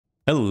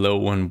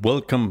Hello and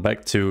welcome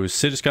back to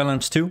City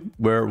Skylines 2,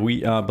 where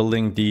we are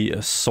building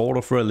the sort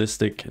of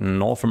realistic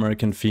North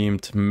American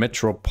themed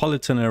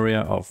metropolitan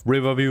area of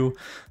Riverview,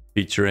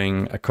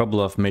 featuring a couple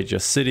of major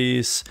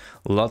cities,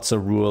 lots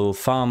of rural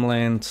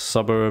farmland,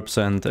 suburbs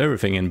and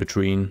everything in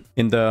between.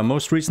 In the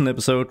most recent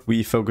episode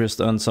we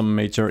focused on some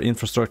major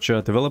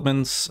infrastructure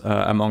developments,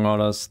 among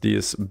others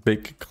this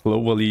big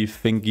cloverleaf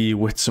thingy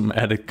with some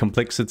added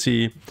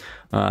complexity,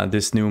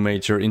 this new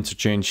major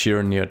interchange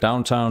here near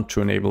downtown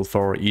to enable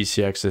for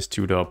easy access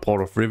to the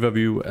port of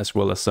Riverview, as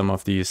well as some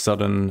of the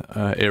southern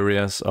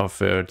areas of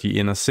the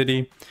inner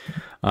city.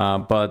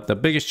 But the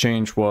biggest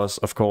change was,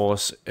 of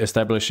course,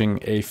 establishing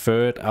a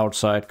third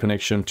outside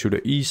connection to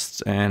the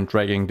east and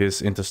dragging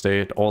this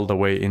interstate all the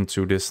way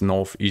into this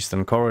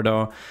northeastern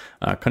corridor,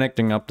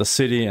 connecting up the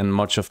city and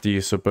much of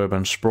the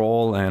suburban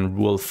sprawl and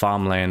rural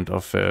farmland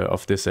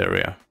of this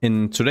area.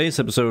 In today's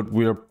episode,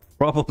 we're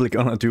probably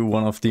gonna do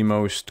one of the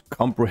most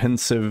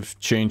comprehensive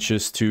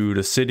changes to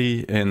the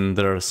city in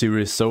the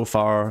series so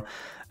far,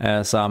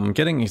 as I'm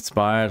getting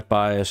inspired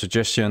by a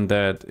suggestion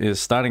that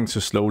is starting to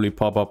slowly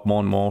pop up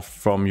more and more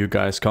from you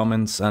guys'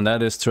 comments, and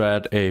that is to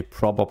add a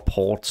proper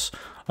port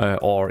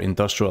or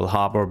industrial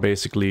harbor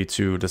basically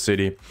to the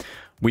city.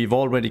 We've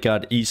already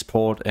got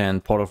Eastport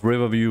and Port of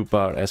Riverview,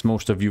 but as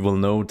most of you will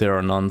know, there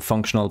are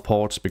non-functional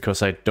ports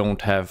because I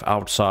don't have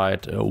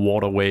outside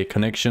waterway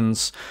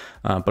connections.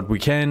 But we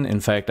can,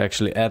 in fact,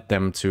 actually add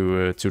them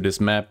to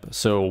this map.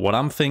 So what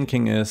I'm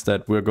thinking is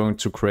that we're going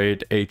to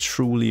create a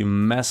truly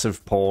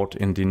massive port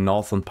in the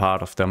northern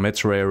part of the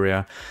metro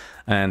area.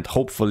 And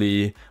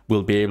hopefully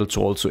we'll be able to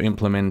also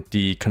implement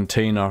the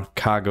container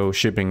cargo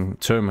shipping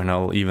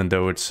terminal, even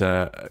though it's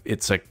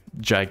a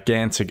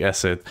gigantic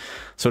asset.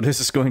 So this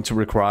is going to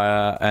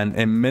require an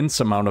immense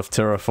amount of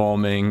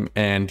terraforming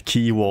and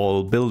quay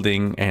wall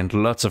building and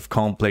lots of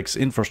complex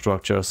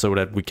infrastructure so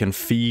that we can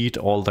feed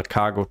all the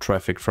cargo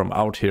traffic from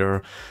out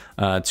here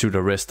to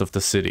the rest of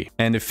the city.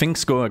 And if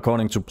things go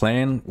according to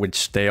plan,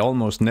 which they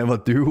almost never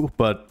do,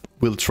 but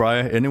we'll try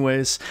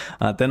anyways,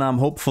 then I'm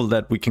hopeful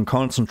that we can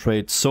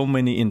concentrate so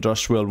many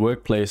industrial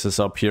workplaces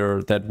up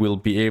here that we'll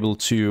be able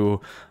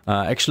to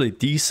actually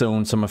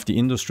dezone some of the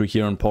industry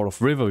here in Port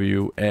of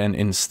Riverview and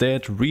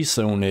instead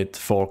rezone it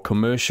for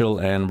commercial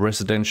and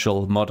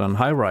residential modern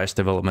high-rise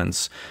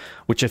developments,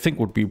 which I think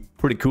would be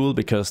pretty cool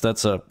because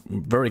that's a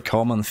very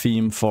common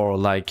theme for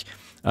like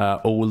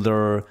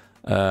older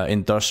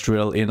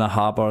industrial inner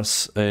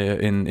harbors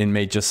in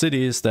major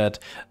cities, that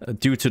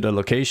due to the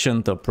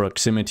location, the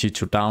proximity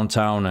to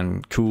downtown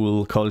and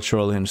cool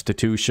cultural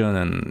institution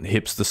and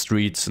hipster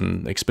streets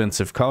and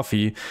expensive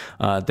coffee,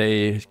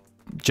 they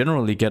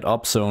generally get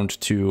upzoned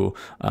to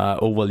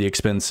overly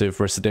expensive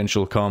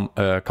residential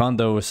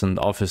condos and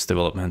office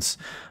developments,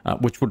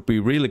 which would be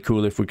really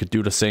cool if we could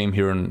do the same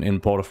here in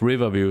Port of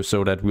Riverview,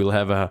 so that we'll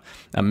have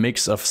a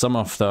mix of some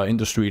of the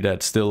industry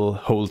that still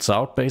holds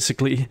out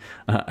basically,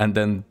 and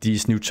then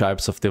these new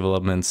types of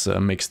developments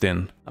mixed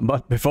in.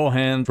 But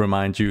beforehand,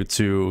 remind you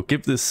to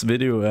give this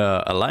video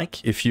a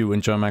like if you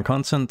enjoy my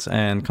content,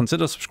 and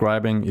consider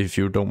subscribing if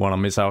you don't want to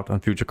miss out on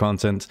future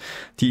content.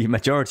 The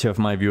majority of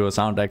my viewers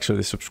aren't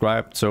actually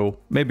subscribed, so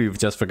maybe you've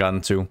just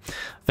forgotten to.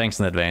 Thanks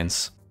in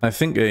advance. I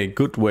think a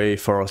good way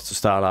for us to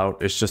start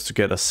out is just to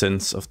get a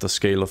sense of the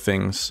scale of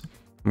things.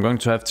 I'm going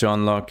to have to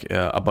unlock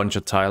a bunch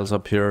of tiles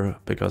up here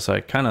because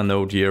I kind of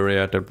know the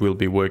area that we'll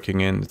be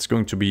working in. It's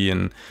going to be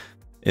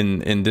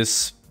in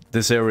this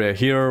area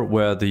here,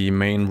 where the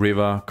main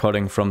river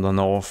cutting from the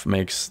north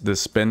makes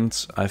this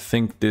bend. I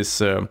think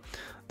this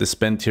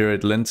bend here,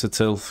 it lends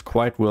itself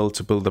quite well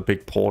to build a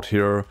big port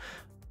here.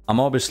 I'm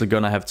obviously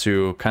gonna have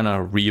to kind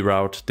of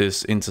reroute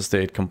this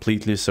interstate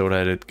completely so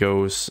that it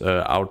goes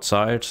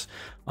outside,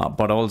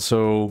 but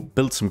also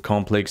build some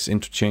complex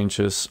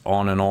interchanges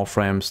on and off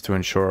ramps to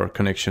ensure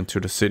connection to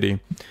the city.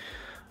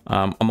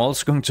 I'm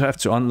also going to have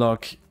to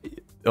unlock,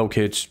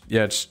 okay,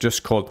 it's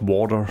just called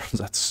water.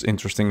 That's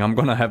interesting. I'm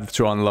gonna have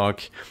to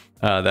unlock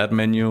that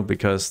menu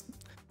because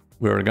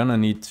we're gonna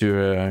need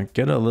to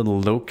get a little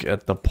look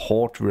at the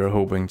port we're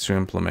hoping to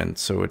implement.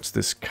 So it's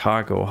this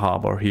cargo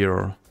harbor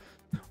here,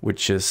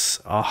 which is,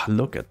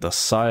 look at the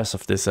size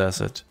of this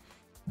asset.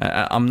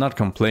 I'm not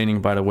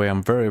complaining, by the way.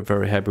 I'm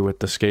very happy with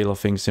the scale of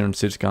things here in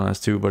City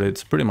Skylines 2, but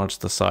it's pretty much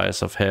the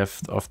size of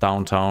half of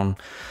downtown.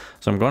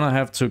 So I'm gonna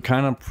have to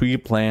kind of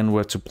pre-plan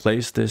where to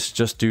place this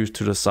just due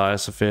to the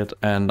size of it.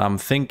 And I'm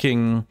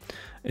thinking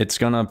it's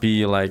gonna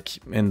be like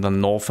in the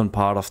northern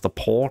part of the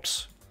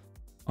port,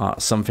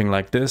 something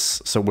like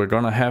this. So we're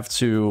gonna have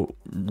to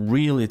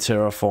really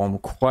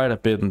terraform quite a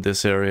bit in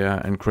this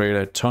area and create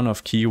a ton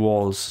of quay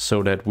walls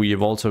so that we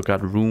have also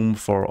got room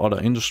for other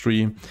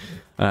industry.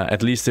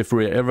 At least if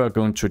we're ever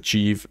going to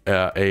achieve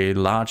a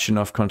large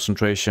enough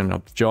concentration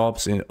of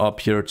jobs up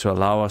here to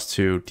allow us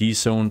to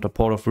dezone the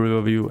Port of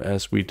Riverview,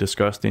 as we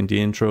discussed in the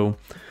intro,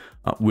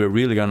 we're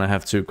really gonna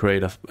have to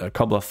create a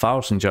couple of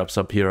thousand jobs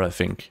up here, I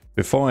think.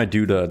 Before I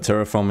do the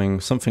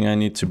terraforming, something I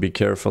need to be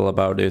careful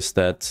about is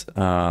that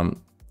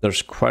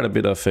there's quite a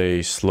bit of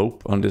a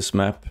slope on this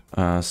map.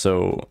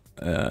 So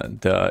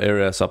the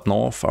areas up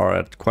north are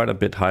at quite a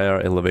bit higher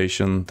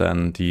elevation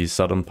than the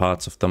southern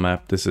parts of the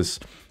map. This is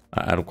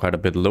at quite a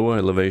bit lower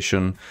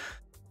elevation,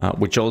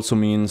 which also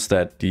means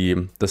that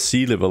the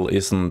sea level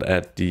isn't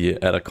at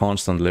a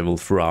constant level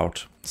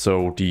throughout.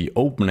 So the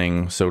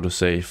opening, so to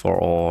say,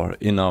 for our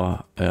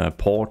inner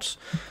port,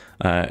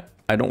 I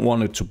don't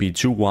want it to be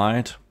too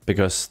wide,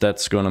 because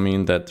that's going to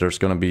mean that there's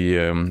going to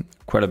be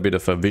quite a bit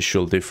of a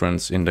visual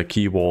difference in the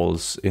quay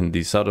walls in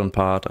the southern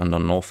part and the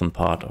northern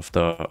part of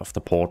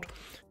the port.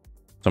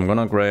 So I'm going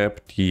to grab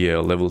the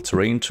level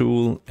terrain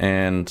tool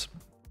and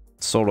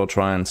sort of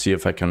try and see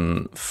if I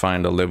can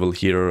find a level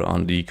here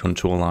on the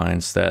contour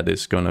lines that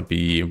is going to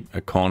be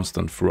a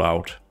constant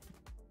throughout.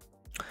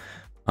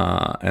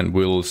 And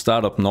we'll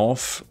start up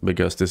north,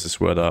 because this is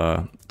where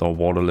the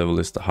water level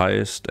is the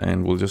highest,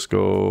 and we'll just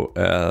go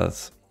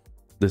at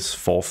this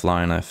fourth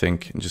line, I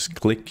think, and just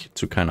click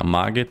to kind of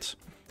mark it.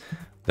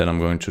 Then I'm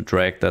going to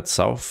drag that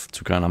south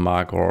to kind of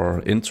mark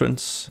our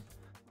entrance.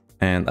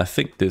 And I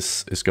think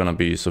this is going to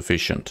be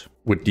sufficient.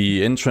 With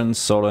the entrance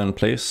sort of in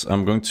place,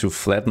 I'm going to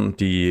flatten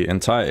the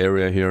entire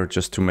area here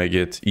just to make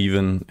it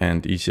even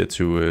and easier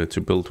to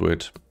build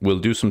with. We'll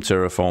do some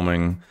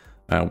terraforming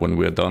when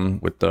we're done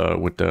with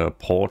the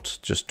port,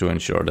 just to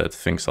ensure that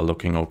things are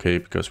looking okay,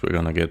 because we're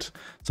going to get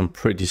some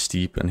pretty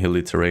steep and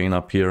hilly terrain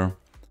up here.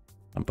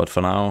 But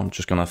for now, I'm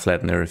just going to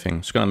flatten everything.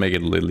 It's going to make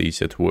it a little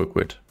easier to work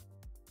with.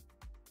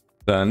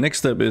 The next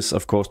step is,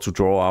 of course, to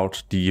draw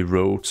out the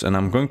roads. And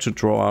I'm going to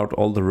draw out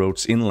all the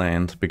roads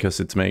inland, because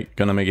it's going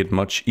to make it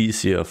much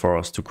easier for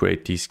us to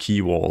create these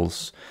quay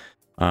walls.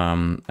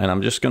 And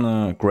I'm just going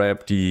to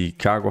grab the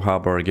cargo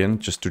harbor again,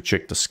 just to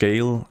check the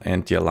scale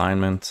and the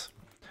alignment.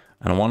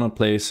 And I want to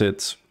place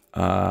it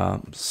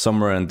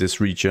somewhere in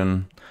this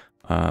region.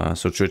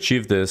 So to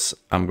achieve this,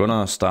 I'm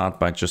gonna start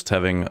by just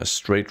having a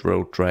straight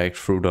road drag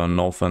through the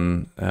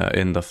northern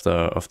end of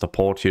the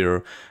port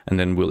here, and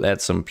then we'll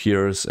add some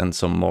piers and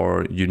some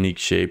more unique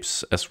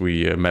shapes as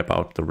we map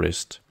out the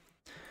rest.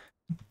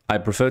 I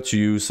prefer to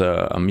use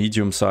a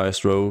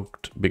medium-sized road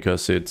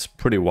because it's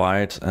pretty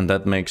wide, and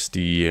that makes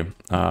the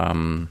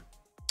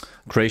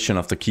creation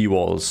of the quay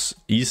walls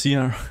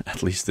easier,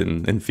 at least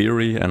in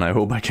theory, and I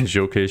hope I can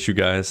showcase you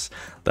guys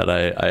that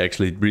I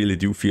actually really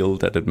do feel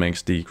that it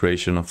makes the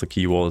creation of the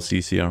quay walls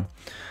easier.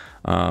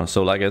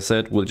 So like I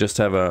said, we'll just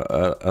have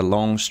a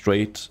long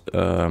straight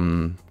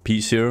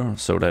piece here,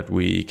 so that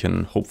we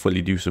can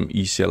hopefully do some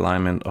easy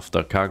alignment of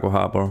the cargo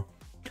harbor.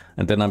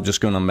 And then I'm just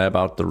gonna map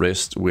out the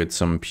rest with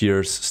some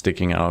piers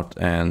sticking out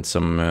and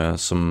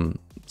some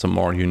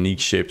more unique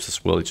shapes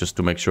as well, just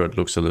to make sure it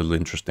looks a little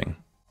interesting.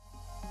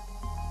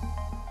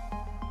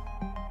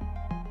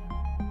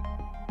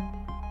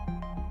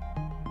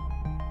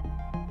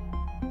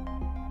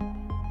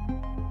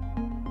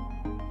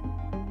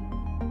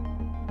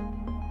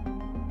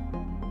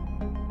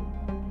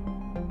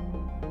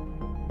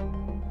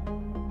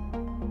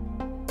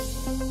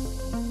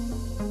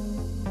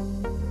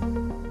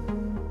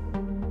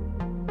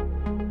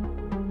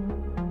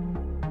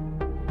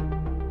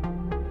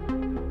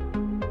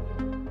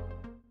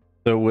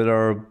 So with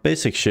our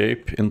basic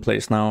shape in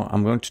place now,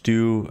 I'm going to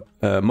do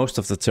most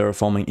of the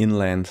terraforming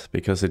inland,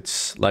 because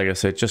it's, like I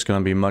said, just going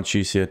to be much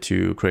easier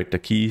to create the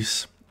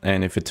quays.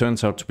 And if it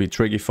turns out to be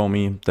tricky for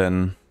me,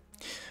 then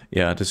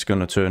yeah, this is going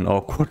to turn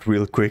awkward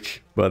real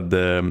quick. But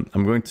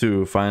I'm going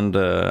to find,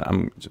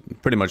 I'm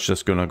pretty much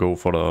just going to go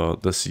for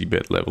the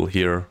seabed level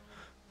here.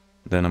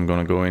 Then I'm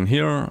going to go in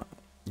here,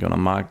 going to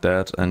mark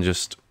that, and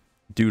just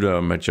do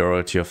the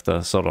majority of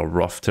the sort of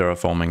rough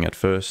terraforming at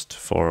first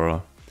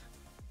for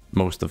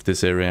most of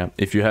this area.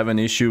 If you have an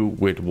issue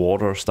with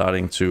water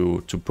starting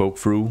to poke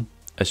through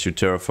as you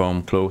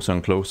terraform closer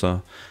and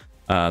closer,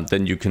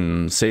 then you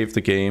can save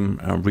the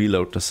game,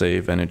 reload the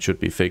save, and it should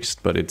be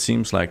fixed. But it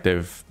seems like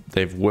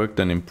they've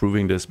worked on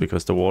improving this,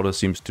 because the water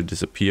seems to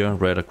disappear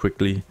rather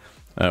quickly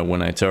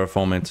when I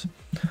terraform it.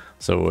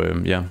 So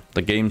yeah,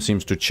 the game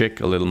seems to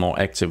check a little more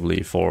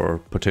actively for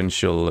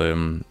potential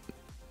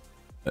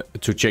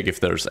to check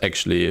if there's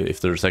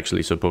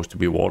actually supposed to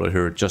be water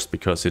here, just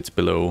because it's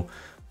below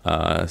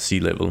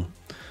sea level.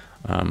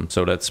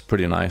 So that's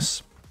pretty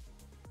nice.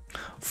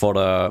 For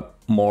the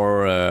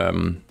more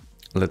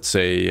let's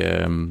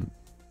say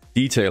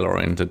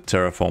detail-oriented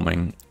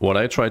terraforming, what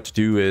I try to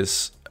do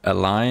is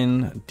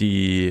align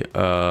the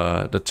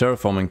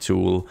terraforming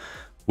tool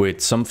with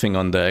something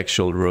on the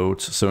actual road.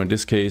 So in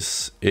this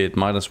case, it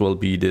might as well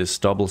be this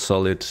double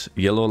solid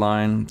yellow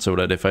line, so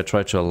that if I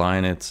try to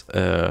align it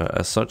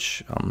as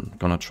such, I'm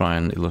gonna try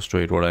and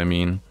illustrate what I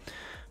mean.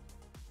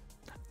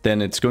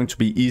 Then it's going to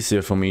be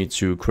easier for me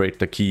to create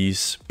the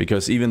keys,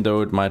 because even though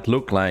it might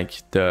look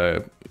like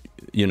the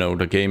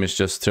game is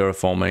just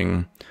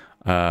terraforming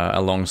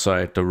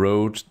alongside the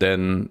road,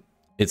 then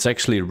it's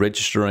actually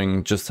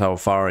registering just how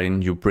far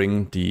in you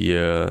bring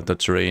the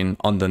terrain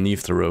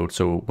underneath the road.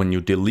 So when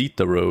you delete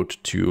the road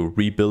to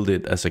rebuild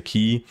it as a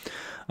key,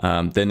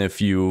 then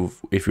if you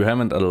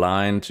haven't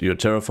aligned your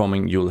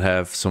terraforming, you'll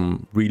have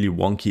some really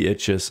wonky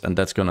edges, and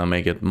that's gonna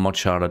make it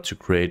much harder to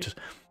create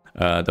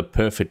the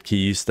perfect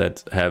keys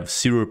that have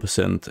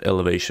 0%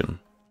 elevation.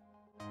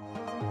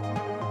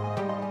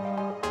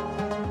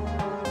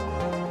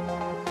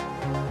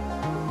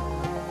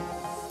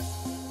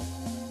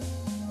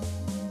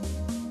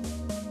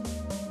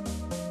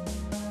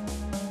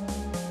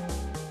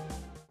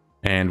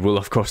 And we'll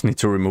of course need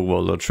to remove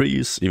all the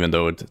trees, even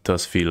though it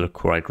does feel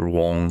quite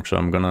wrong. So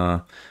I'm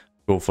gonna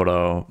go for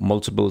the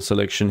multiple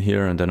selection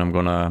here, and then I'm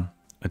gonna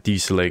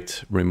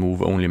deselect,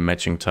 remove only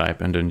matching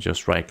type, and then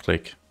just right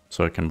click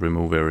so I can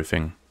remove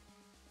everything.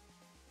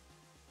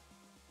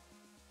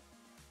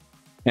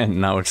 And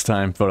now it's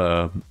time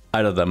for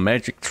either the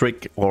magic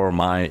trick or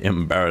my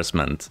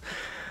embarrassment.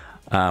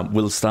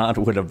 We'll start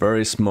with a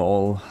very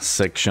small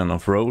section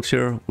of road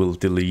here. We'll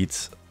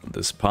delete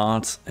this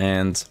part,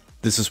 and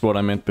this is what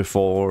I meant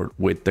before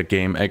with the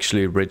game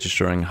actually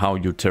registering how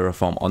you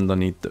terraform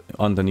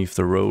underneath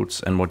the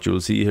roads. And what you'll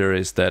see here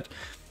is that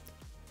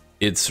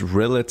it's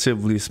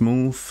relatively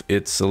smooth.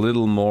 It's a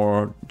little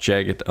more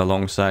jagged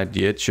alongside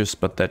the edges,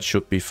 but that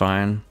should be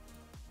fine.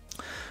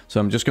 So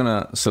I'm just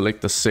gonna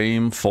select the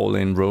same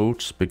 4-lane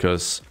roads,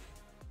 because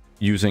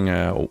using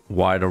a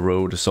wider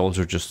road is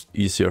also just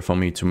easier for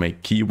me to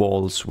make key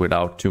walls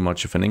without too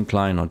much of an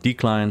incline or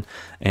decline,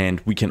 and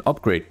we can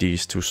upgrade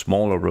these to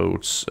smaller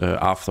roads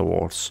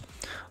afterwards.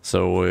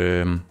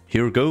 So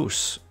here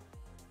goes,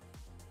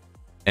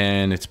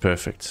 and it's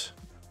perfect.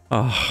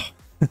 Oh.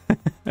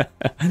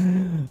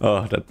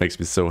 Oh, that makes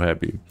me so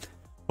happy.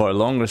 For a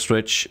longer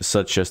stretch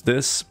such as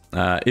this,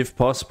 if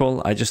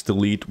possible, I just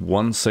delete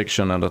one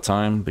section at a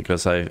time,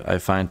 because I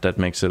find that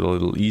makes it a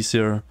little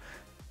easier.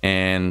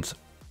 And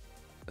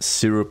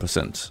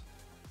 0%.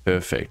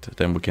 Perfect.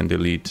 Then we can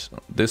delete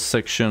this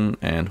section,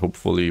 and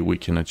hopefully we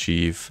can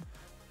achieve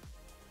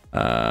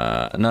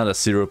another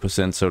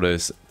 0%. So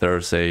there's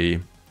a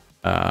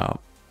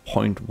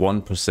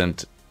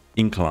 0.1%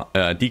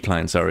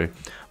 decline, sorry,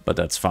 but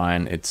that's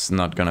fine. It's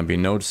not gonna be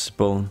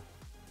noticeable.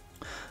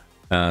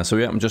 So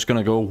yeah, I'm just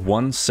gonna go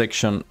one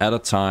section at a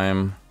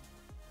time,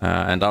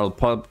 and I'll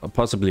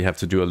possibly have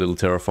to do a little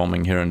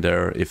terraforming here and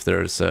there if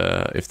there's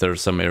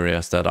some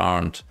areas that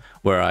aren't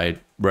where I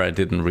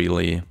didn't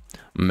really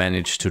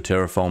manage to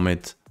terraform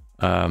it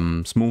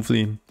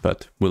smoothly,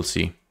 but we'll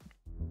see.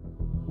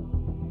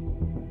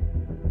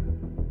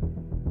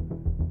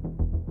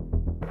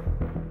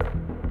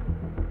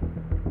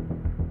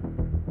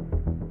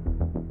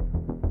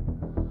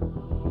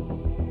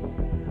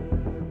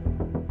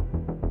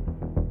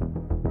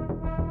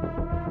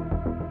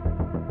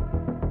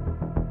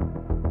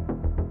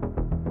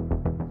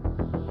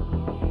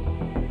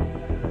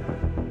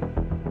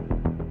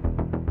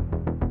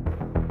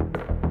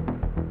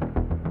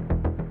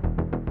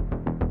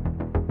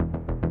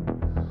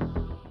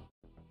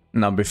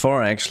 Now,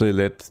 before I actually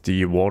let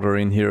the water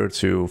in here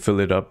to fill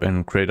it up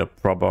and create a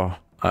proper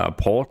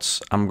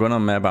port, I'm gonna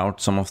map out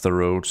some of the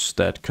roads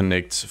that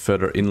connect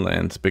further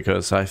inland,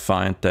 because I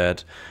find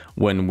that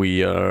when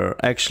we are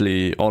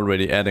actually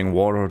already adding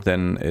water,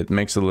 then it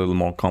makes it a little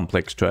more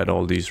complex to add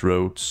all these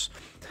roads.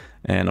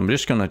 And I'm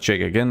just gonna check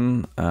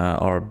again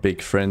our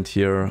big friend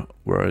here,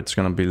 where it's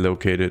gonna be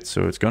located.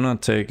 So it's gonna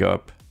take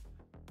up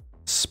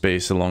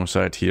space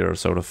alongside here,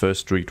 so the first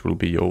street will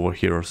be over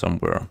here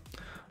somewhere.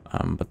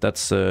 But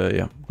that's,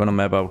 yeah, gonna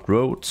map out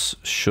roads,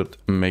 should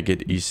make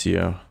it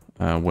easier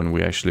when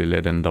we actually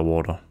let in the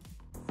water.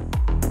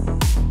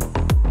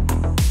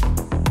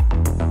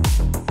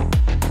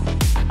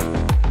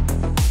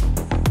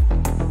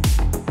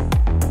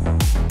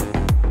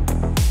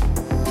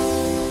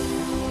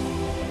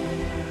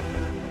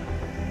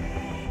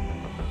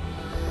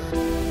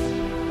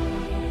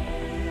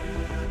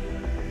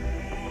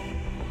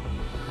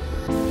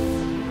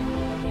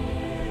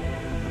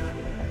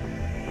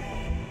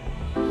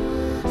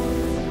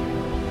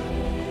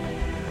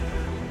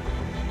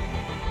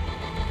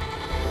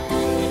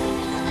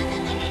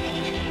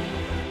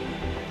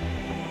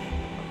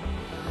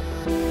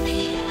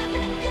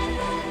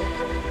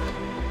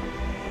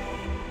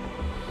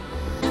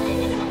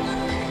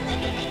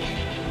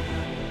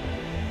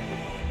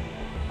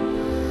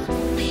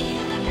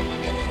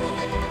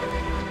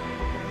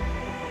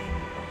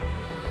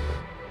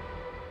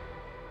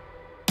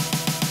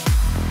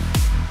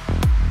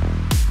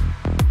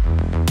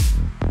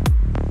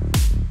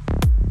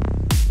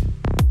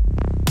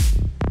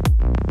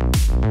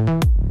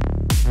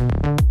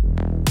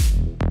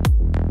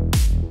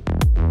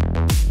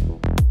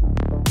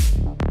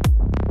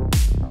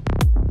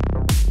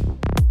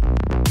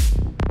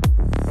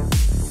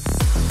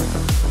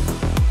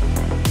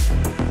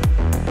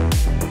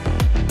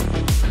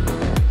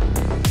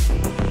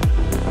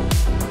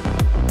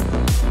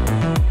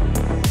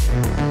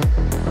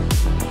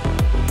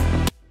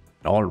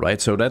 Alright,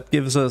 so that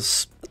gives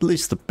us at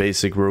least the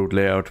basic road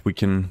layout we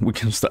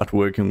can start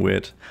working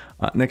with.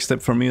 Next step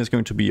for me is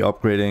going to be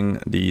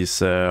upgrading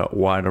these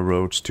wider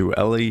roads to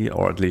alley,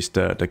 or at least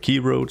the key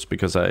roads,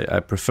 because I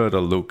prefer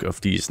the look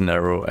of these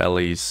narrow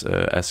alleys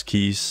as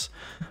keys.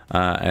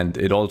 And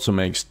it also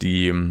makes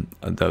the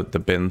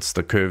bends,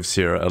 the curves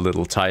here a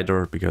little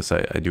tighter, because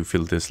I do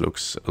feel this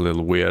looks a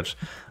little weird.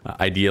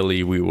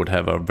 Ideally, we would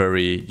have a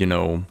very, you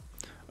know,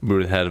 we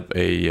would have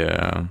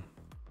a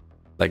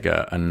like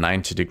a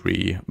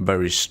 90-degree,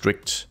 very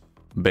strict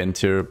bend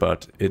here,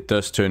 but it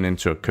does turn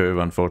into a curve,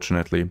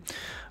 unfortunately.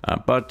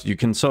 But you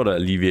can sort of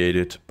alleviate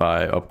it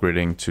by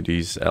upgrading to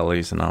these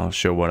alleys, and I'll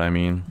show what I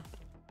mean.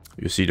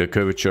 You see the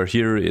curvature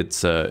here,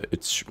 it's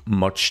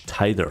much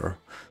tighter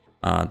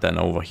than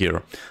over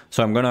here.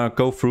 So I'm gonna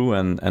go through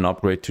and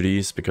upgrade to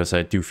these, because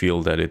I do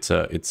feel that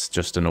it's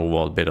just an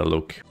overall better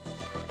look.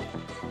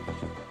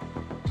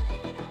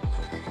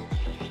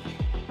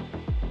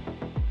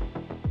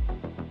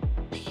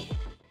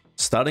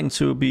 Starting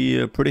to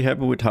be pretty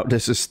happy with how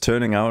this is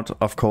turning out.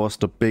 Of course,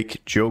 the big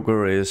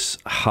joker is,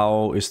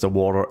 how is the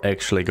water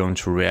actually going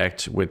to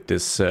react with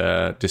this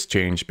this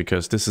change,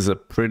 because this is a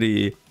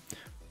pretty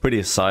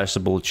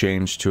sizable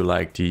change to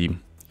like the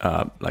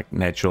like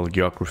natural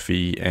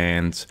geography,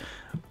 and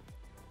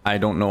I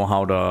don't know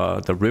how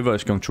the river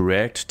is going to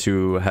react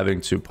to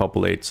having to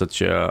populate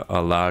such a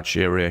large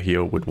area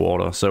here with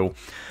water. So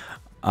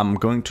I'm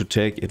going to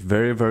take it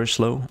very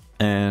slow,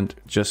 and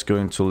just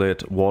going to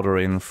let water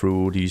in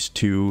through these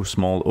two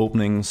small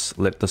openings,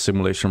 let the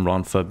simulation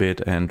run for a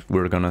bit, and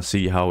we're gonna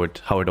see how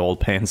it all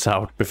pans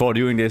out. Before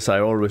doing this, I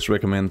always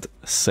recommend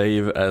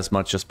save as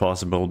much as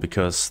possible,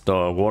 because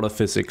the water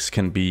physics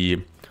can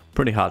be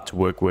pretty hard to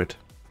work with.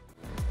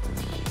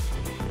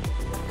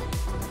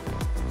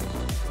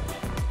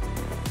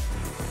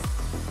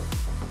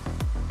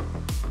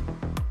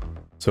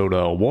 So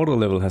the water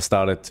level has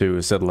started to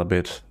settle a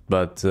bit,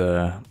 but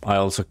I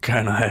also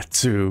kind of had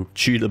to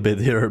cheat a bit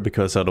here,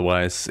 because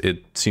otherwise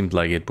it seemed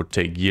like it would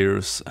take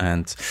years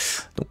and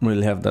don't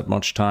really have that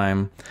much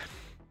time.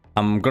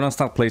 I'm gonna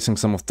start placing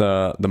some of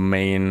the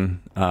main,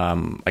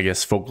 I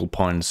guess, focal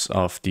points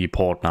of the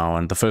port now,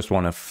 and the first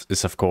one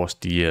is of course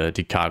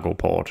the cargo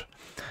port.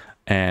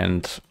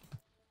 And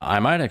I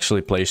might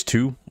actually place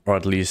two, or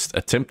at least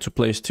attempt to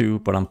place two,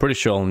 but I'm pretty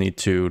sure I'll need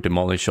to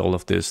demolish all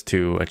of this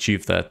to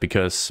achieve that,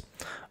 because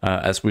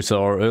as we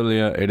saw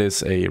earlier, it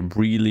is a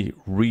really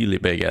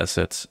big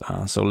asset.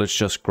 So let's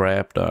just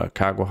grab the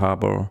cargo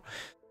harbor.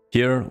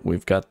 Here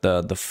we've got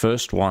the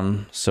first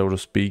one, so to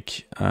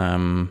speak,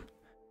 and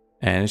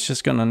it's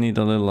just gonna need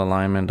a little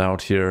alignment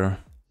out here,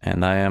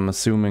 and I am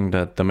assuming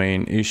that the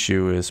main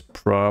issue is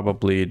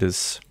probably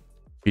this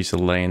piece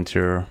of land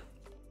here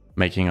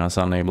making us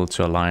unable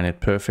to align it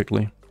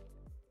perfectly.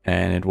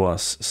 And it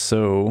was,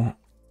 so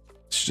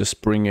let's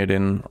just bring it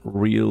in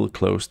real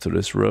close to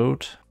this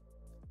road,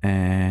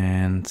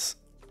 and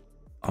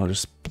I'll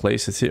just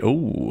place it here.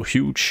 Oh,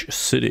 huge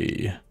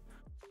city,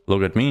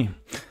 look at me.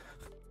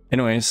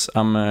 Anyways,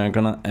 I'm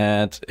gonna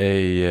add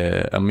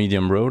a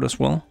medium road as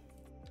well,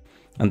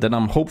 and then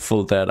I'm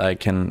hopeful that I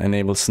can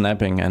enable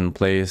snapping and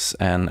place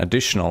an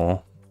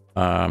additional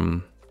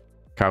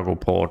cargo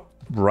port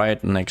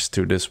right next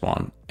to this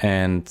one,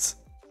 and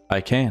I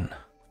can,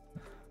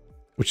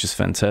 which is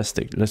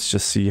fantastic. Let's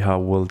just see how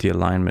well the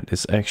alignment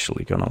is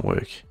actually gonna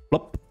work.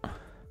 Plop.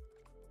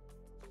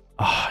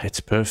 Ah, it's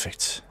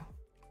perfect.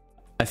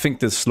 I think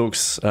this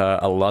looks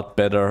a lot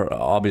better.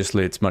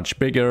 Obviously it's much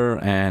bigger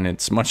and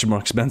it's much more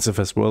expensive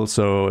as well,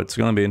 so it's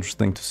gonna be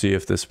interesting to see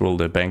if this will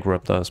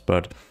bankrupt us,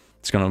 but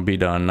it's gonna be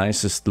the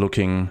nicest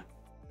looking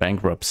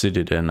bankrupt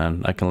city then,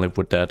 and I can live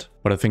with that.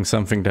 But I think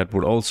something that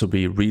would also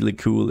be really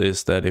cool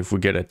is that if we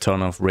get a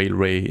ton of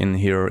railway in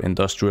here,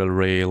 industrial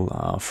rail,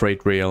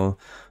 freight rail,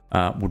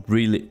 would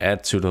really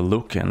add to the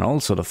look and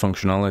also the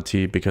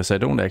functionality, because I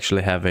don't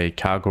actually have a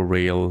cargo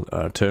rail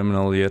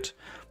terminal yet.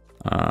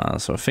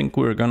 So I think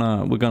we're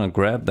gonna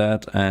grab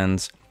that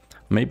and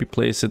maybe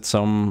place it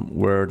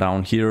somewhere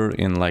down here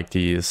in like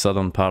the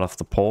southern part of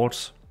the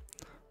port,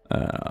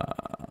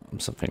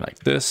 something like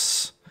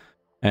this.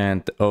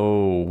 And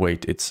oh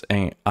wait, it's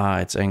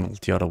angled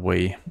the other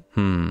way.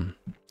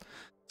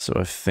 So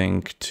I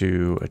think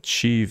to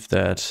achieve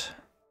that,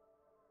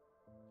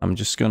 I'm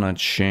just gonna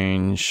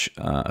change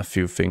a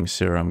few things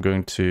here. I'm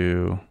going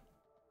to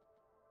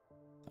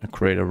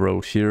create a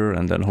road here,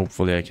 and then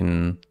hopefully I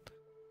can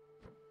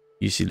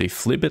easily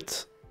flip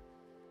it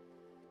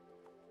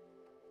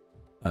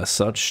as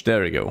such.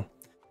 There we go.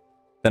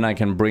 Then I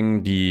can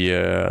bring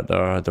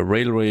the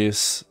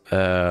railways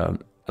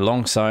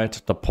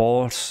alongside the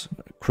port,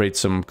 create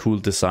some cool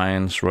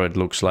designs where it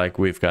looks like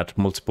we've got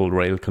multiple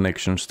rail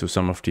connections to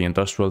some of the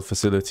industrial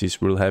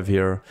facilities we'll have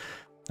here.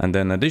 And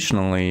then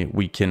additionally,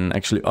 we can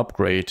actually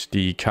upgrade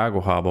the cargo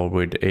harbor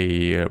with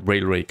a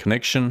railway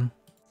connection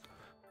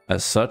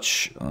as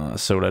such,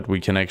 so that we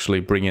can actually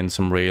bring in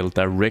some rail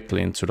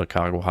directly into the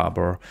cargo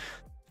harbor.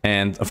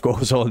 And of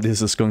course, all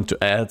this is going to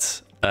add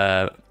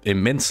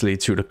immensely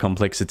to the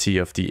complexity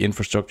of the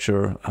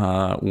infrastructure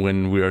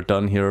when we are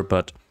done here.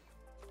 But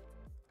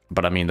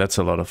But I mean, that's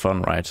a lot of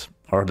fun, right?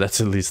 Or that's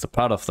at least a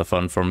part of the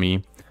fun for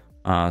me.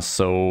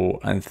 So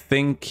I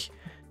think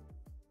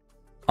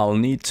I'll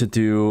need to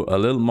do a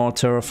little more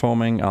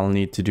terraforming. I'll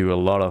need to do a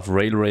lot of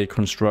railway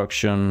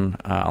construction.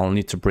 I'll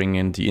need to bring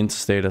in the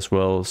interstate as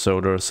well.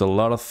 So there's a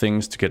lot of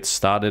things to get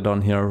started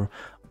on here.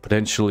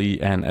 Potentially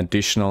an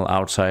additional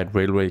outside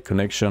railway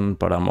connection,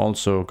 but I'm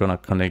also gonna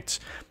connect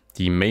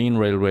the main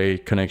railway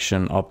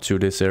connection up to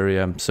this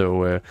area.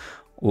 So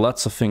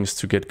lots of things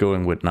to get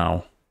going with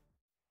now.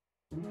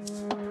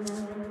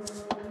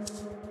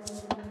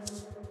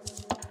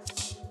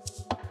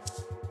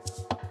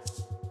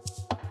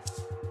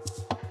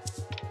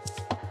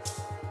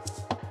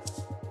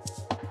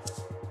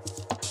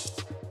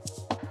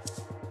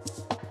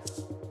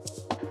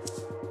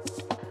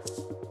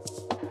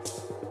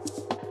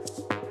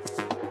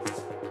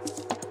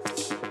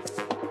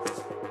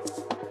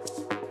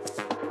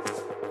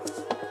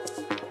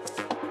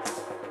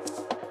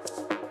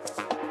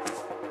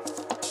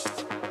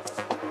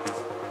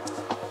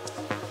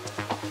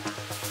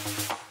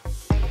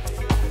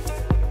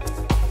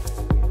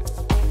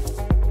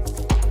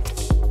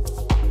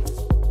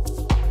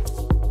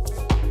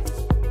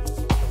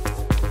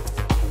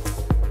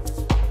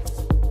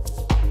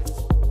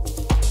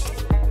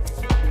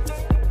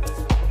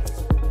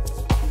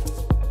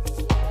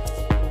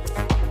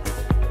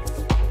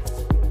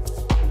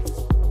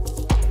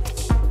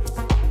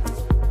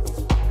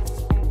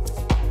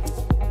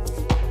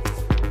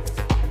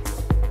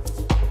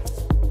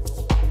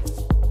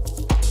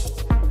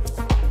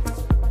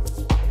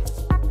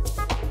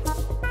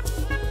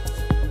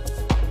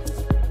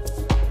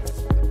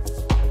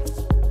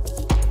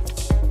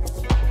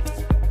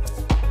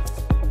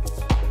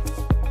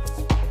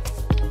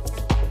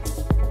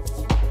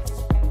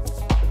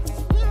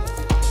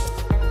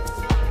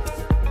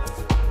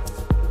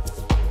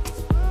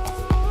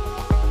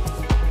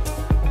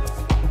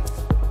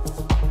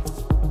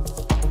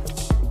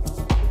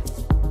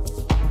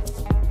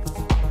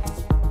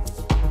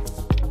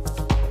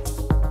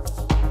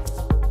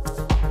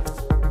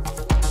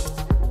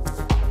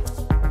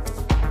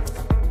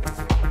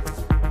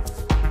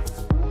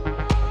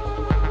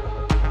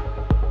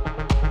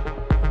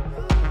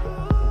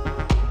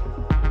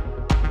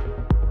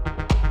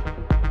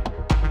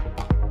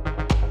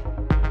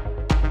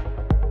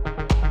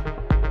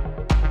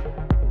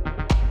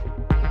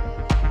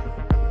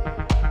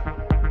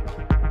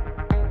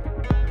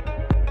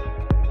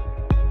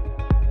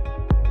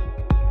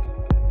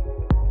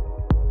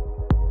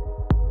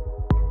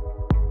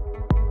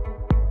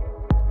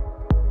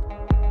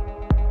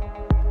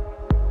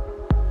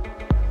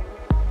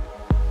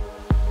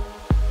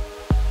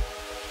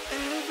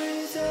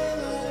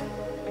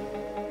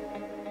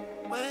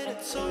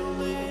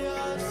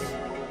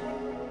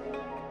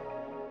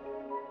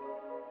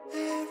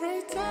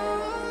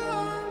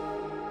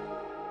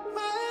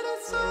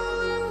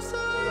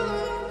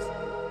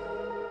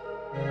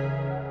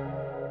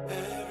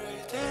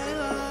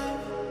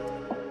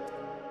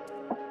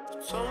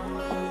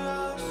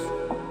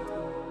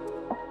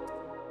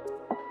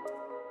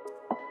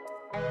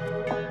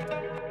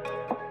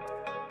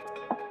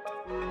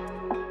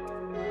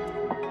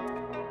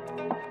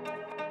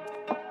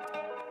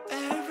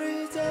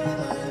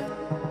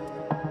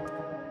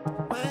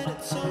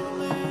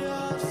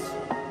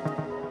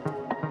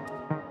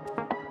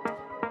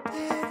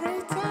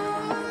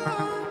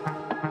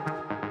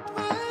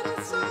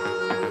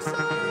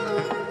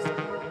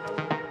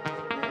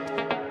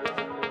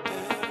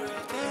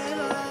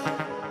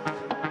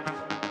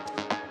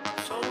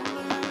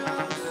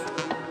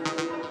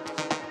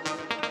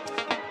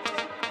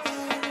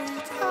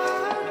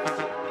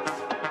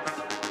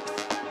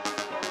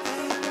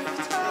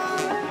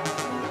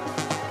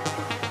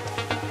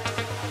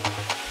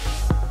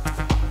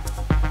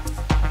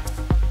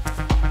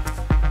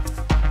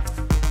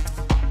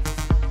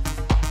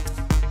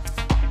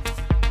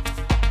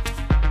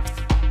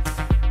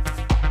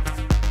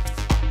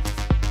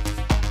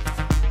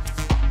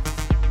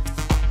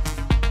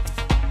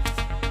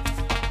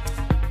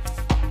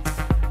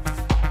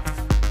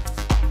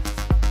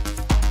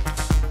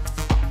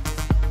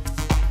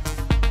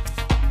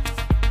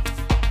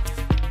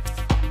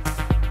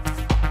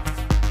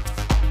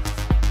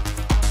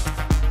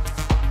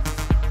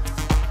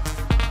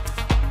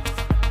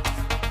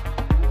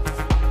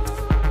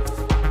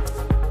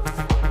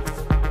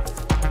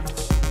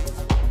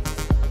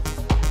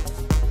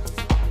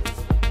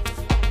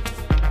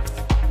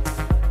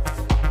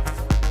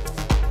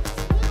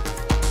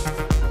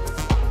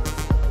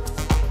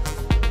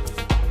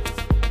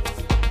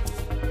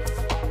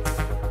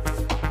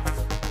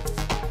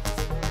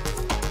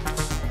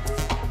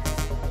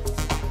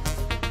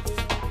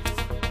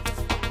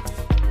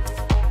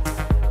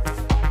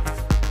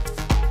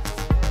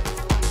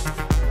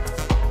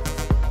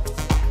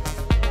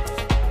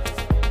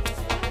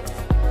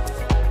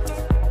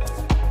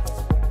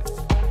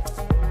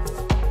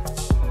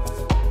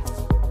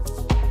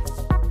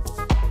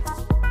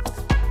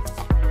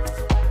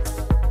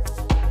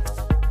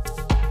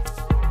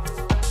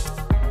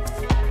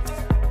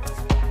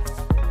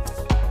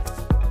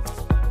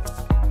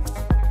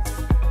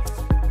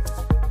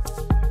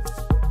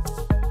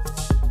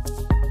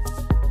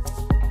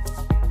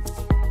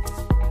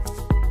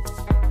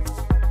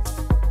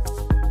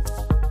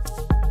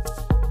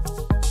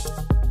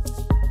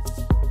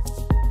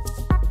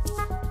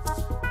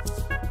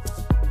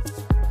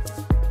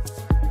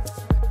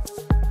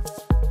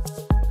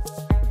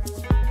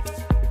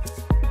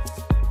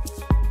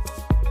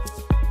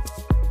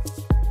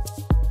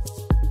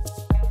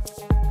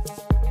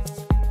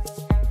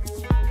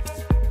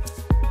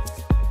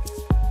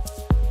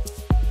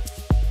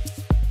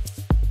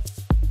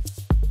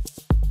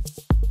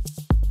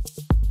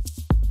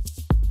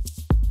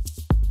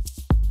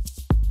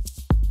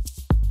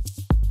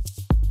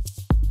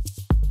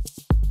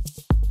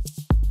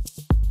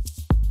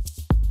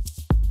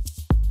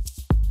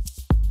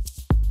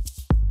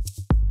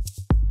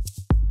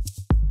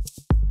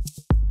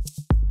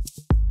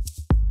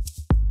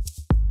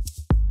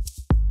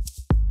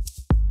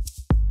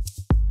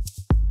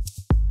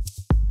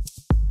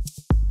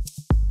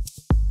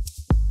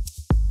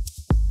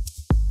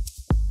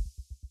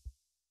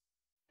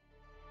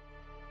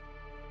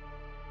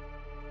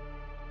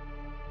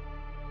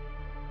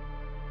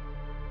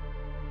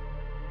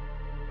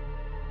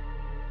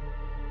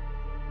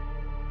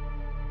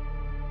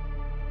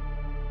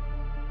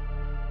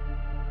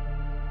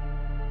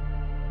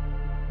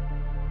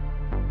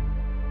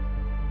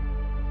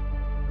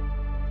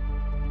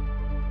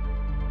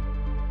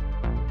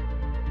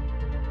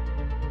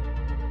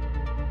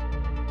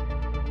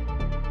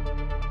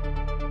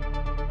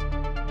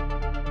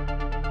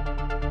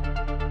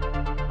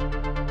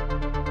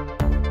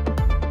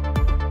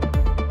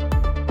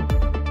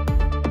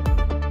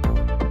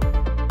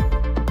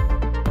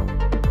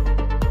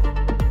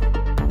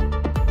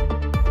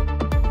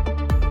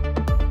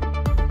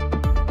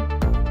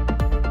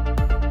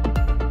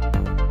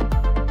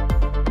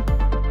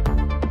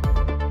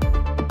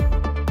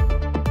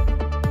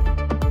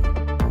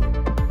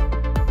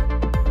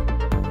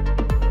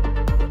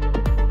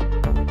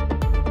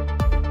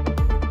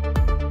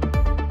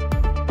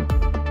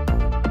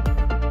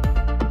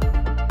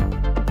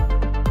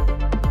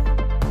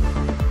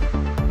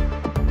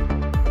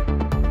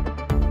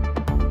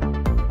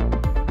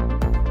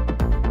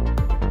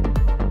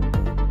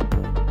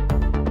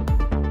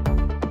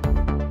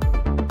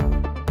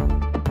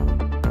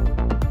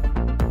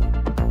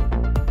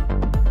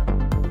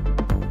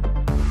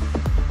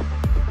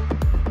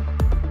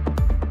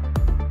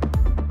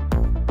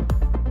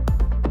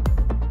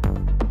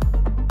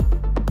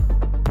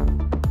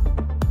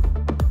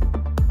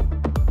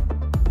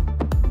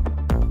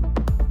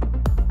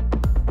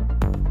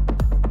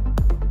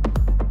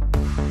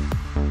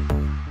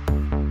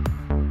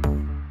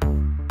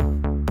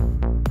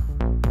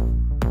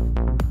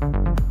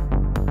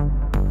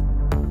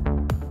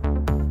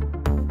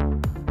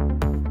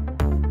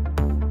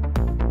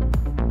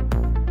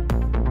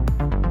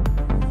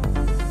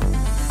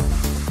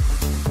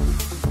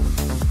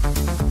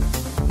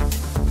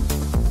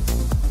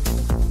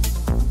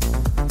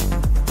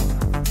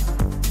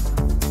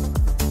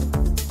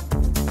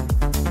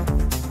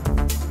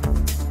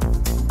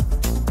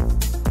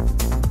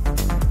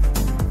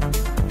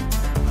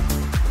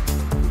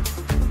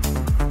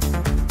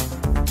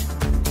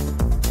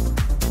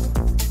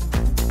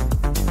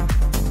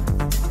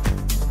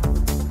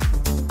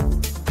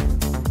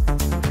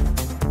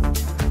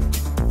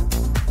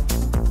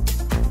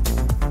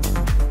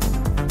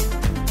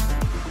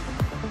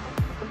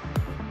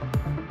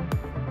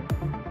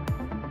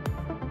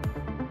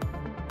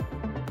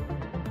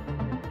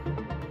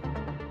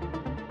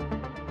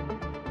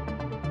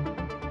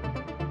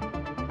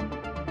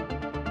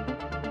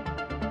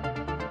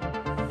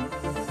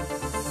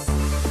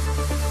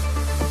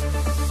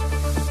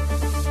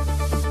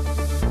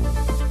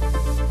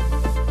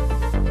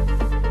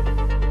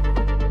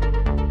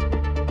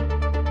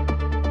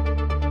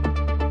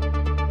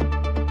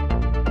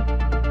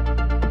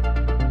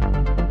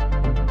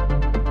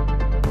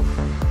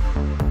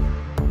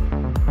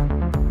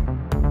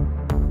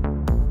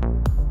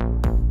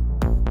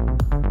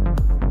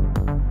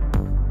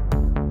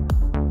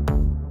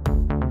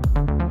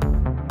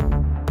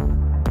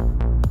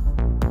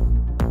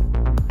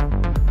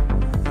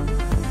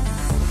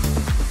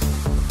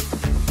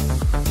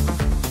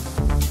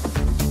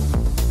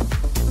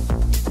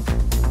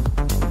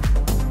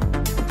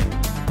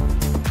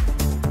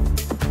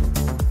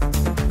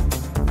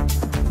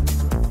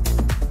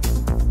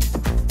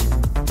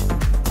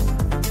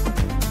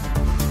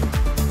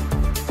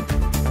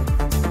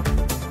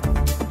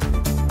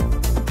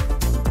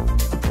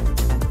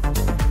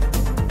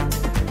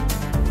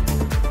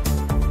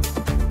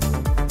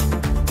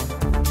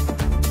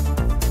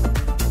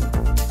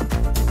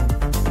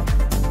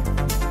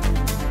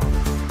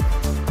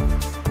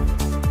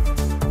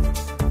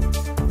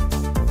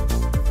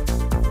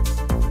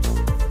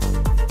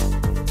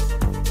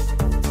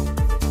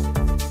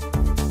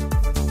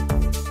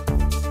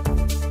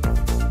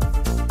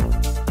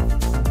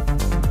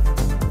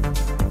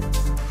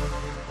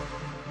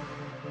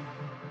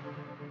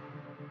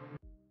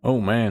 Oh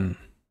man,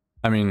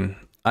 I mean,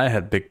 I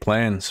had big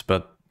plans,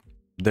 but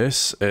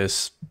this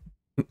is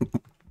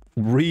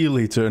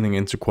really turning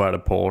into quite a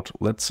port.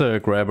 Let's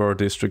grab our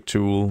district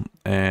tool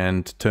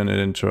and turn it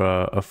into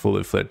a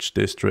fully fledged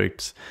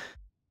district.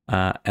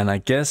 And I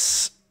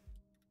guess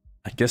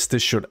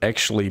this should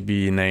actually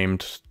be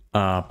named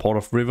Port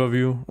of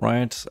Riverview,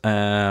 right?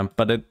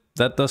 But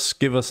that does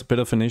give us a bit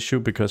of an issue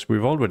because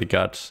we've already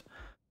got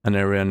an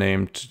area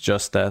named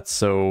just that.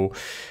 So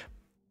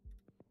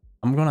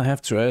I'm gonna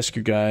have to ask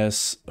you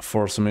guys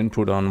for some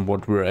input on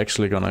what we're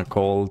actually gonna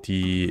call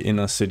the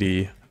inner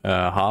city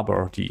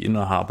harbor, the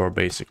inner harbor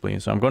basically.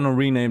 So I'm gonna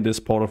rename this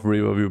Port of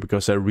Riverview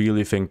because I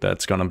really think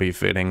that's gonna be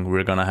fitting.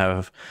 We're gonna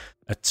have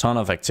a ton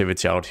of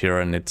activity out here,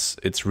 and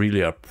it's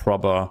really a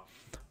proper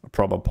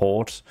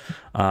port.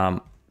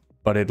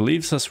 But it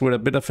leaves us with a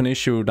bit of an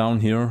issue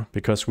down here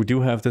because we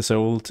do have this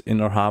old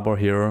inner harbor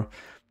here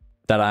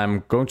that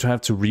I'm going to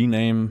have to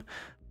rename.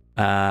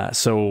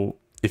 So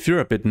if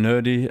you're a bit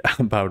nerdy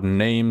about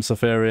names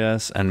of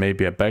areas and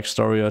maybe a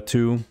backstory or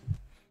two,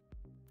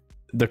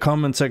 the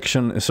comment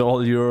section is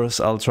all yours.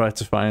 I'll try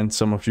to find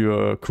some of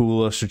your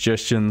cooler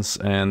suggestions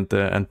and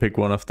pick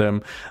one of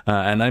them.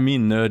 And I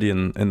mean nerdy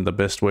in the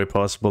best way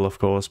possible, of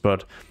course,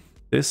 but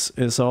this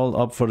is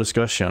all up for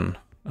discussion.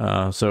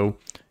 So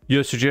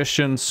your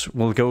suggestions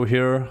will go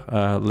here.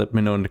 Let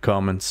me know in the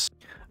comments.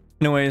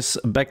 Anyways,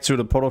 back to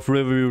the Port of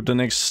Riverview. The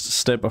next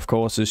step, of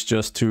course, is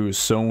just to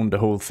zone the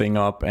whole thing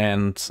up,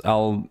 and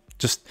I'm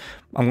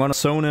gonna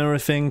zone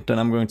everything, then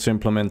I'm going to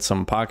implement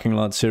some parking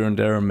lots here and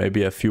there,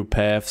 maybe a few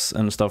paths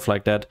and stuff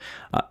like that.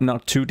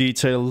 Not too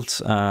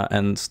detailed,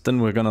 and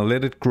then we're gonna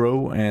let it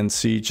grow and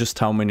see just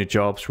how many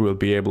jobs we'll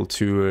be able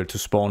to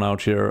spawn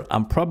out here.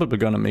 I'm probably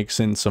gonna mix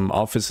in some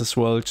office as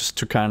well, just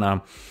to kind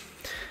of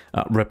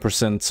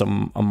represent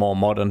some more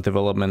modern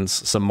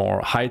developments, some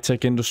more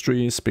high-tech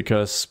industries,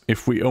 because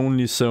if we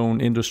only zone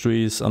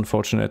industries,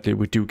 unfortunately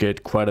we do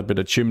get quite a bit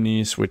of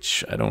chimneys,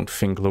 which I don't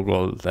think look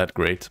all that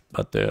great.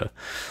 But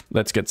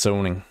let's get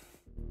zoning.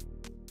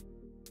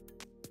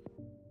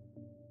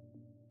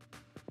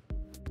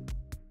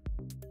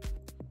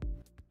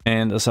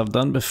 And as I've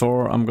done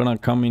before, I'm gonna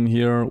come in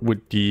here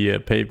with the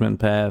pavement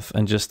path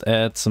and just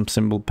add some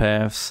simple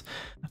paths,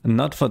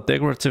 not for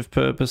decorative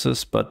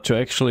purposes, but to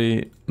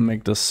actually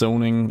make the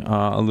zoning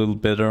a little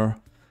better,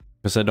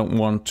 because I don't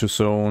want to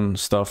zone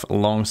stuff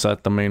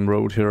alongside the main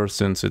road here,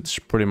 since it's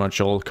pretty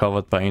much all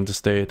covered by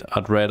interstate.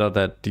 I'd rather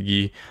that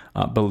the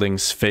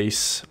buildings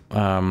face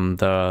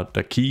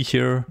the quay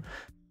here,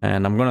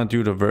 and I'm gonna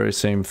do the very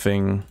same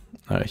thing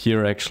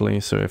here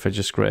actually. So if I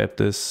just grab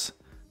this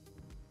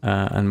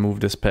and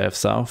move this path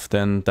south,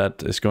 then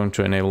that is going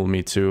to enable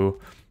me to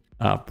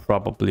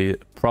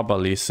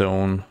properly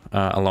zone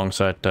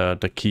alongside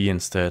the quay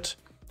instead.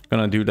 I'm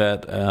gonna do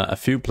that a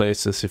few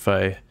places if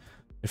I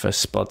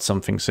spot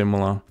something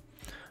similar.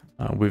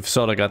 We've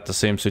sort of got the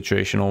same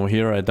situation over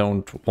here. I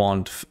don't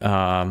want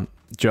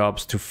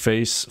jobs to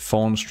face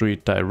Fawn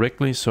Street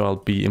directly, so I'll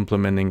be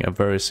implementing a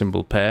very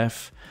simple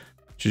path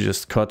to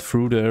just cut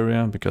through the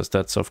area, because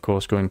that's of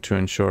course going to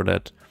ensure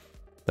that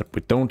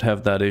we don't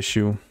have that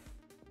issue.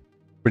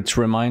 Which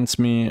reminds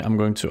me, I'm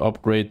going to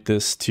upgrade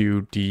this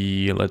to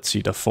the, let's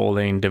see, the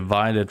 4-lane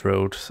divided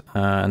road,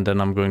 and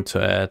then I'm going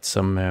to add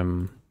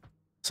some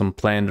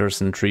planters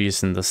and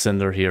trees in the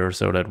center here,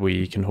 so that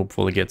we can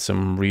hopefully get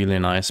some really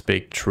nice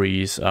big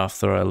trees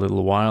after a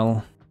little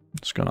while.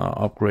 Just gonna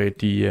upgrade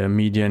the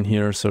median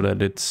here so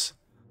that it's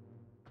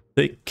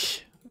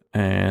thick,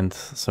 and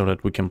so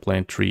that we can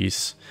plant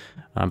trees,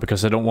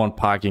 because I don't want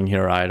parking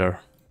here either.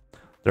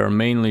 There are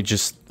mainly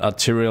just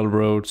arterial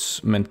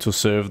roads meant to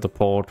serve the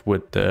port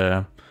with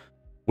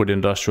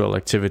industrial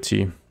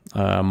activity,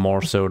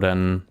 more so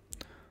than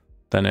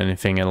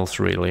anything else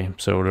really.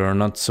 So they're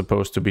not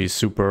supposed to be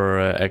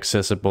super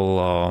accessible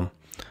or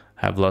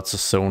have lots of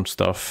zone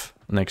stuff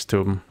next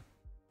to them.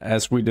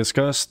 As we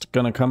discussed,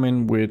 gonna come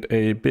in with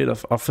a bit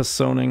of office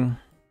zoning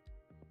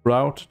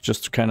route,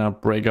 just to kind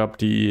of break up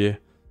the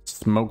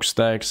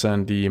smokestacks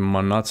and the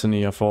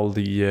monotony of all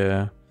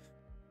the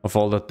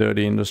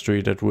dirty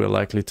industry that we're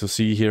likely to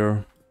see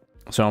here.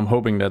 So I'm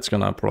hoping that's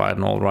gonna provide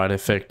an alright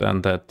effect,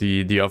 and that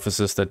the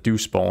offices that do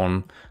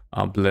spawn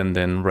blend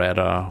in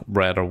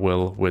rather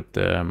well with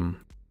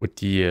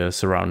the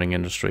surrounding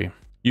industry.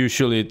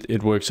 Usually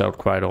it works out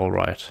quite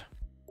alright.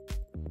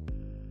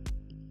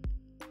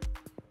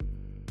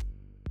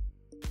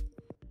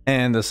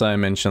 And as I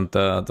mentioned,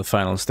 the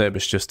final step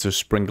is just to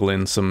sprinkle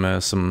in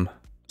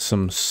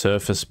some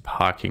surface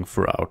parking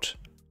throughout.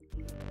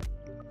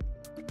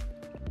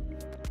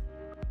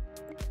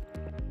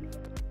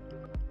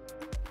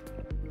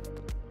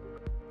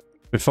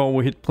 Before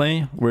we hit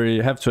play, we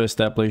have to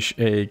establish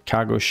a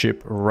cargo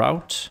ship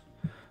route,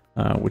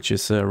 which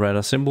is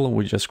rather simple.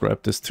 We just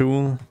grab this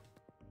tool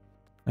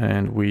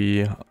and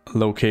we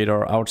locate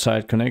our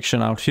outside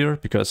connection out here,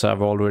 because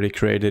I've already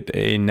created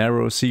a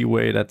narrow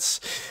seaway. That's,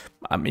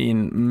 I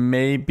mean,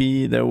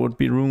 maybe there would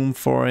be room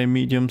for a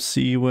medium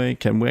seaway.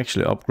 Can we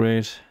actually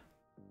upgrade?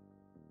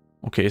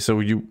 Okay, so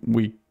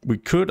we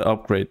could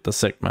upgrade the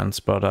segments,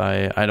 but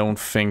I don't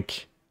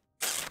think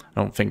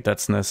I don't think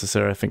that's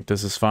necessary. I think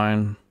this is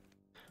fine.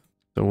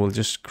 So we'll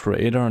just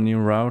create our new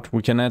route.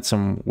 We can add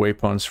some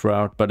waypoints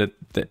throughout, but it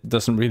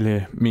doesn't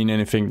really mean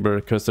anything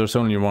because there's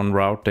only one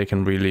route they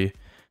can really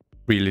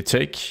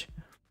take.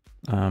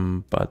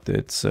 But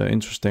it's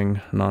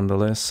interesting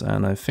nonetheless.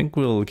 And I think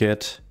we're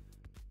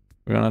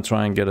gonna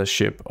try and get a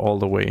ship all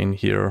the way in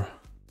here.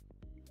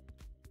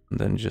 And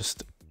then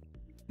just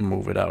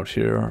move it out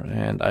here.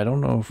 And I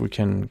don't know if we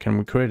can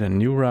we create a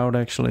new route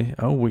actually?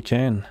 Oh, we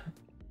can.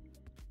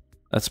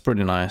 That's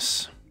pretty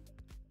nice.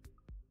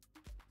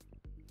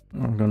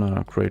 I'm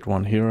gonna create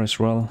one here as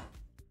well.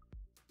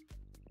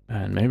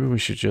 And maybe we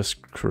should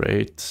just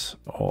create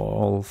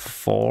all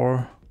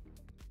 4.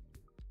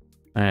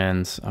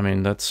 And I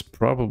mean, that's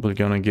probably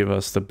gonna give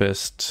us the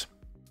best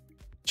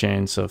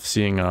chance of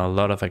seeing a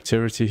lot of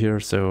activity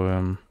here.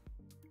 So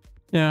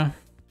yeah,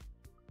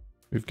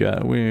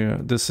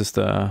 this is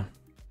the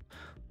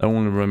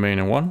only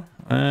remaining one,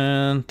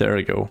 and there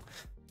we go.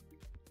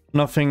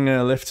 Nothing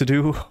left to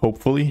do,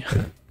 hopefully.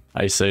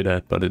 I say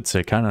that, but it's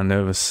kind of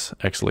nervous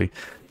actually.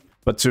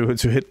 But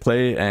to hit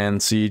play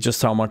and see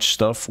just how much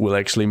stuff will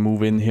actually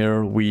move in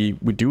here. We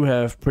do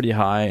have pretty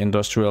high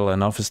industrial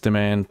and office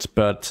demand,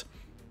 but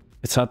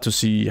it's hard to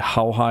see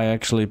how high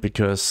actually,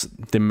 because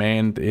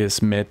demand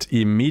is met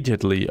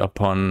immediately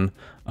upon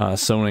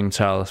zoning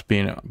tiles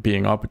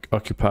being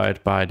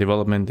occupied by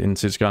development in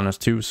City Skylines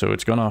 2, so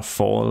it's gonna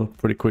fall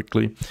pretty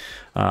quickly.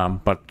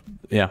 But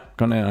yeah,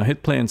 gonna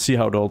hit play and see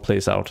how it all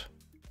plays out.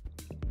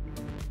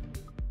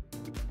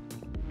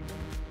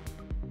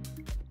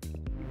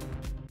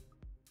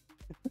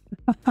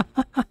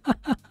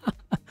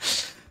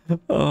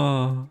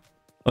 Oh,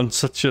 on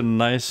such a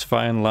nice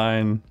fine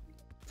line.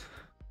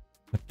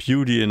 A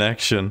beauty in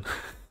action.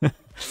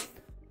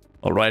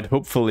 Alright,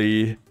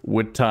 hopefully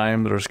with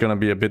time there's gonna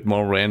be a bit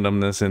more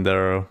randomness in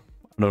their, I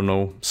don't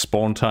know,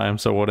 spawn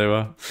times or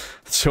whatever,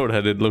 so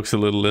that it looks a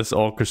little less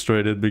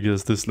orchestrated,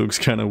 because this looks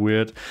kind of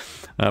weird.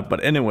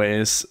 But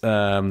anyways,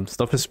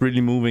 stuff is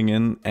really moving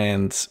in,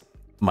 and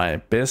my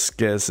best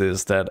guess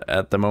is that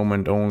at the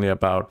moment only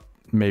about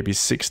maybe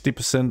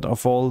 60%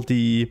 of all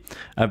the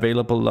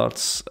available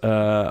lots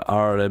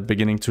are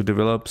beginning to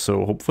develop,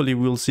 so hopefully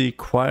we'll see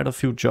quite a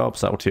few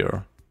jobs out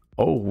here.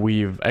 Oh,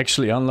 we've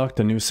actually unlocked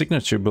a new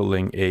signature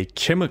building, a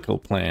chemical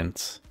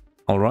plant.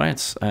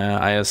 Alright,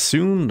 I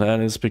assume that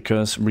is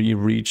because we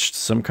reached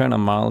some kind of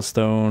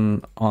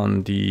milestone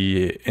on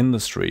the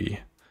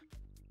industry.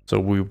 So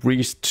we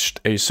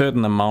reached a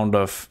certain amount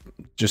of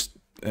just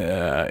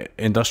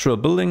industrial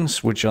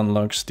buildings, which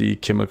unlocks the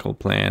chemical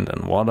plant,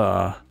 and what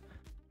a...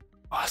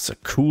 Oh, it's a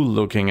cool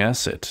looking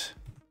asset.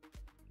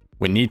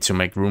 We need to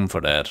make room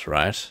for that,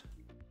 right?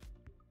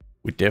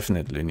 We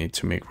definitely need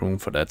to make room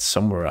for that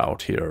somewhere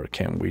out here.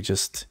 Can we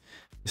just...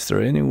 Is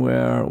there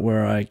anywhere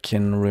where I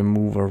can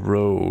remove a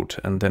road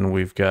and then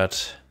we've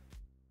got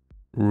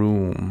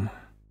room?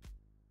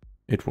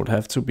 It would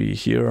have to be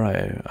here,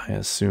 I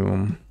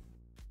assume.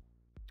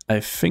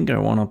 I think I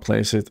want to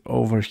place it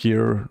over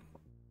here,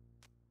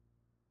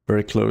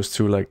 very close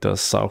to like the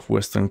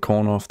southwestern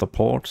corner of the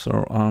port.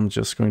 So I'm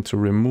just going to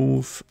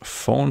remove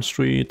Fawn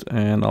Street,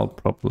 and I'll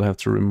probably have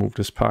to remove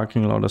this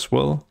parking lot as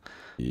well.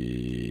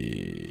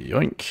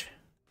 Yoink.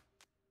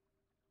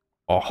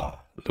 Oh,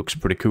 looks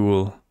pretty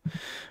cool.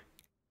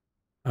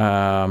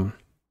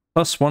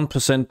 Plus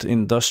 1%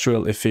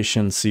 industrial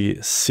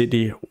efficiency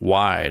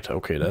city-wide.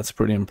 Okay, that's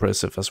pretty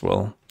impressive as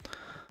well.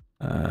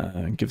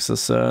 Gives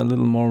us a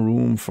little more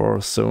room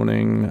for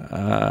zoning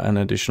an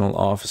additional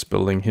office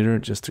building here,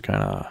 just to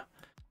kind of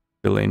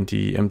fill in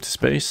the empty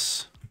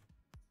space.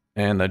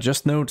 And I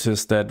just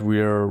noticed that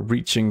we're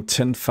reaching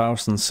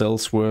 10,000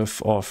 cells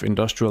worth of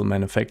industrial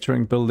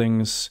manufacturing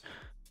buildings,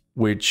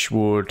 which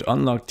would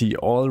unlock the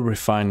oil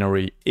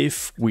refinery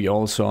if we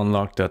also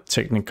unlock the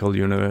technical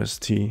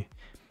university.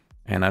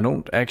 And I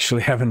don't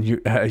actually have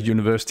a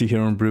university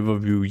here in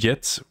Riverview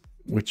yet,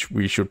 which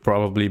we should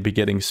probably be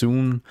getting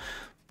soon.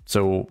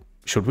 So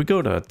should we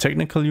go the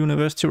technical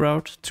university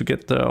route to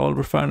get the oil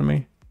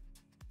refinery?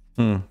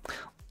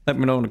 Let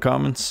me know in the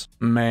comments.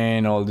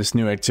 Man, all this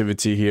new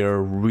activity here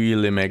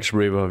really makes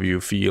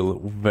Riverview feel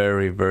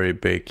very, very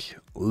big.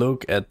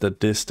 Look at the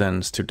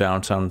distance to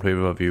downtown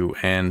Riverview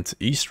and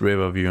East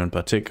Riverview in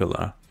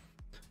particular.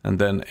 And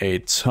then a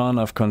ton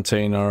of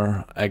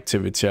container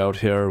activity out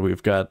here.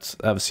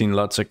 I've seen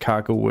lots of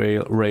cargo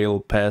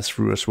rail pass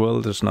through as well.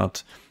 There's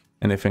not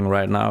anything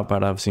right now,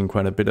 but I've seen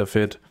quite a bit of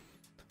it.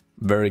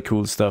 Very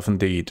cool stuff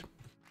indeed.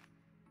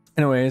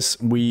 Anyways,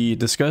 we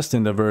discussed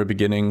in the very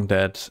beginning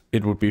that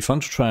it would be fun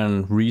to try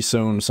and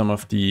rezone some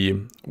of the,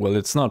 well,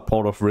 it's not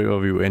part of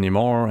Riverview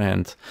anymore,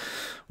 and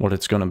what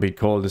it's gonna be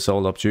called is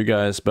all up to you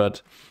guys,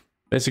 but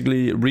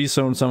basically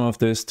rezone some of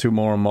this to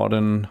more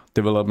modern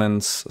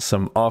developments,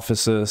 some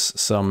offices,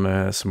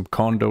 some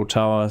condo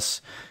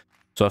towers.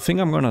 So I think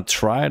I'm gonna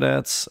try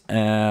that,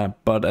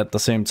 but at the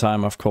same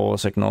time, of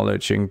course,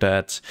 acknowledging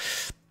that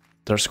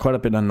there's quite a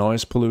bit of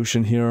noise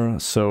pollution here,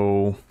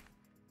 so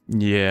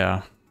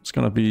yeah, it's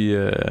gonna be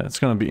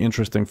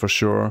interesting for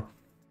sure.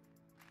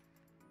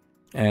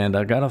 And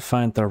I gotta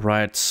find the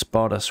right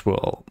spot as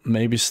well.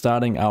 Maybe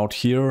starting out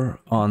here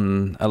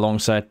on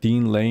alongside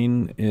Dean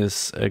Lane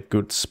is a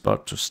good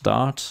spot to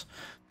start.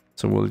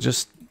 So we'll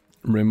just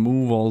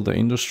remove all the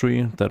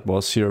industry that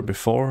was here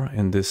before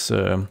in this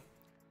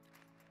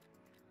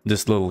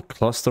this little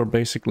cluster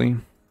basically.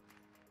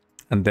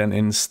 And then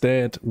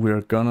instead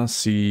we're gonna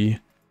see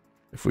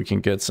if we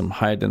can get some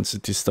high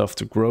density stuff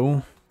to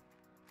grow.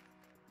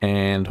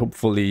 And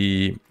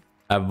hopefully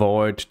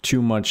avoid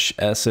too much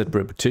asset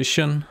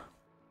repetition.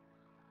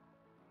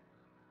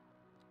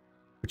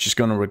 Which is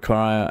gonna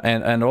require,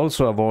 and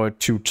also avoid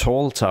too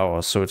tall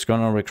towers. So it's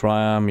gonna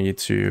require me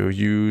to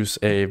use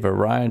a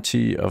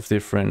variety of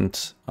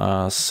different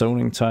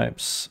zoning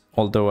types.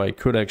 Although I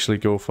could actually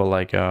go for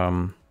like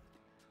a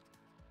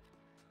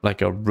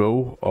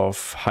row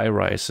of high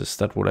rises.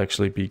 That would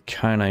actually be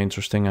kind of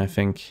interesting, I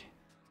think.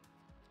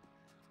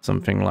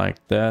 Something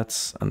like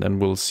that. And then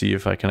we'll see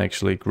if I can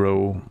actually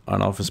grow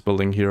an office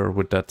building here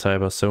with that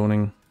type of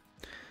zoning.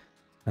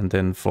 And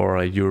then for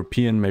a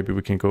European, maybe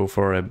we can go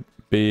for a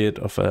bit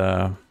of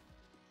a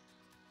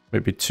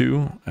maybe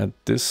 2 at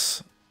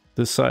this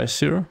size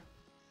here,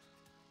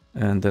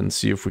 and then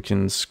see if we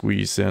can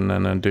squeeze in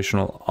an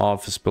additional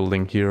office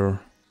building here,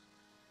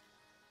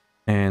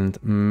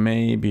 and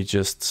maybe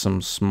just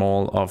some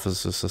small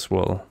offices as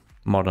well,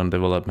 modern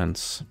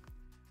developments.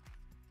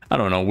 I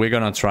don't know, we're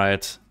gonna try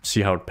it,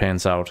 see how it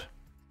pans out.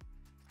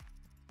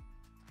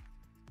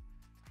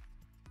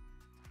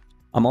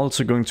 I'm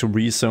also going to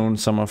rezone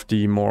some of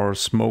the more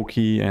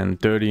smoky and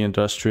dirty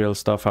industrial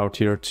stuff out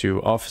here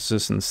to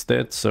offices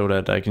instead, so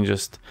that I can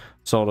just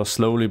sort of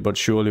slowly but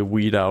surely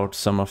weed out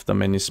some of the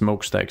many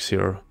smokestacks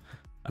here.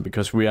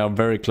 Because we are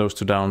very close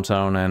to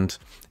downtown, and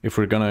if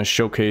we're gonna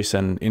showcase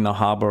an inner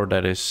harbor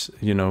that is,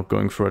 you know,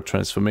 going through a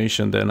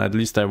transformation, then at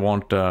least I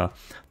want the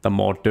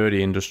more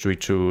dirty industry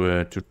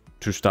to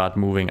start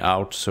moving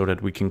out, so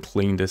that we can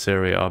clean this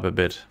area up a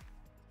bit.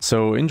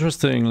 So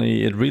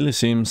interestingly, it really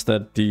seems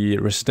that the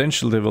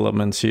residential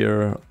developments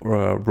here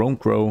won't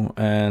grow,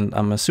 and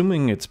I'm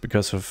assuming it's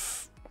because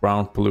of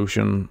ground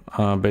pollution,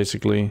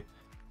 basically.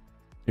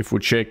 If we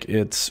check,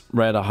 it's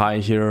rather high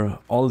here.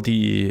 All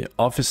the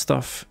office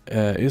stuff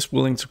is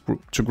willing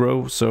to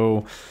grow,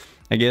 so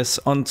I guess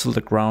until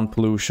the ground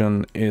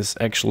pollution is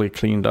actually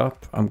cleaned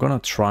up, I'm gonna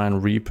try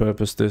and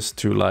repurpose this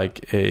to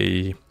like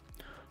a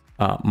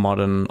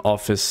modern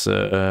office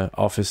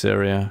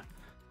area.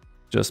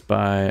 Just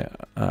by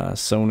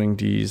zoning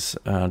these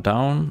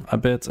down a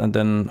bit, and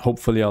then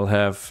hopefully I'll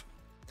have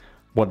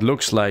what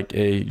looks like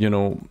a, you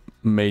know,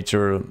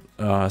 major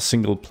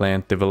single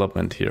plant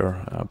development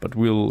here. But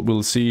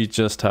we'll see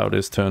just how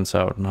this turns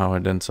out and how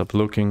it ends up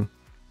looking.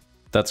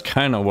 That's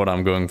kind of what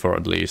I'm going for,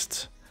 at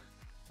least.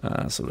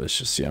 So let's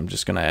just see. I'm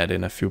just gonna add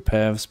in a few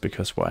paths,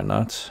 because why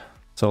not?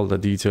 It's all the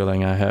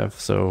detailing I have,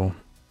 so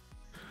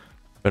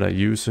better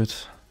use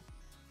it.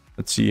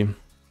 Let's see.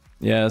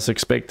 Yeah, as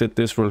expected,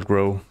 this will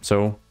grow.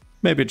 So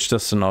maybe it's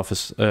just an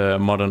office,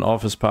 modern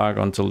office park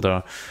until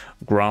the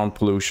ground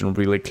pollution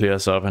really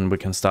clears up and we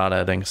can start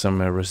adding some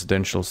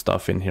residential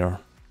stuff in here.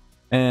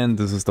 And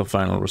this is the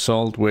final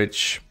result,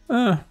 which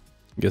I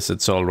guess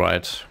it's all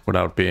right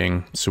without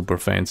being super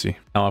fancy.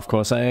 Now, of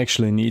course, I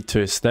actually need to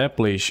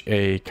establish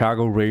a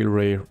cargo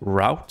railway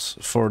route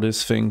for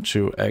this thing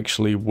to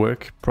actually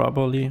work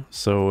properly.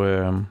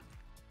 So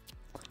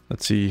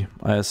let's see,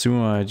 I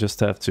assume I just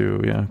have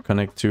to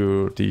connect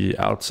to the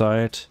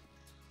outside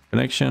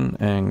connection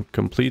and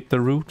complete the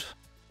route.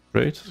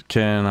 Great.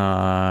 Can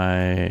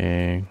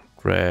I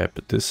grab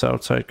this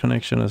outside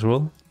connection as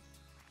well?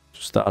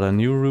 To start a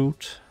new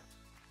route.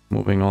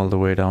 Moving all the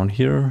way down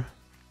here.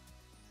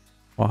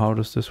 Or how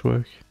does this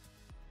work?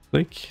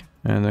 Click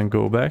and then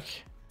go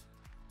back.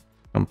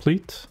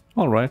 Complete.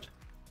 All right.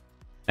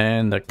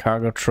 And the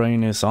cargo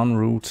train is en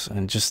route,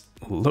 and just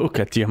look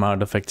at the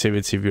amount of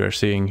activity we are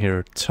seeing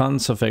here.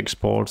 Tons of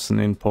exports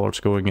and imports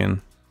going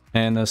in.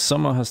 And as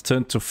summer has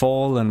turned to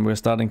fall and we're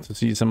starting to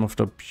see some of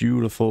the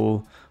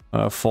beautiful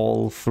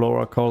fall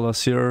flora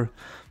colors here,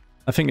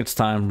 I think it's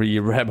time we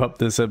wrap up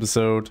this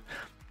episode.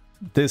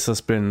 This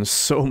has been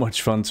so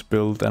much fun to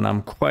build, and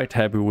I'm quite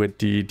happy with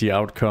the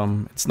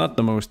outcome. It's not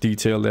the most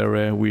detailed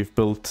area we've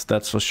built,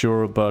 that's for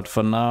sure, but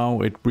for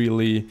now it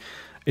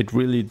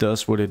really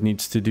does what it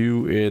needs to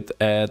do. It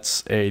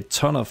adds a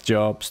ton of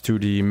jobs to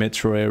the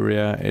metro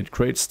area. It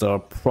creates the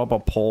proper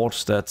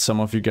ports that some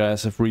of you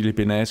guys have really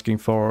been asking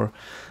for.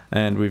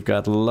 And we've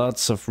got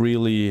lots of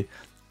really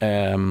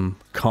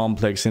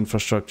complex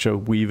infrastructure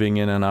weaving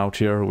in and out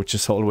here, which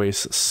is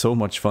always so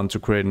much fun to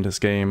create in this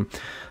game.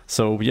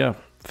 So yeah,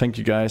 thank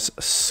you guys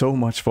so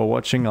much for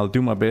watching. I'll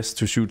do my best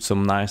to shoot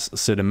some nice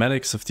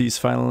cinematics of these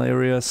final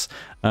areas.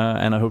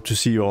 And I hope to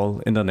see you all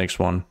in the next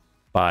one.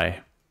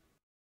 Bye.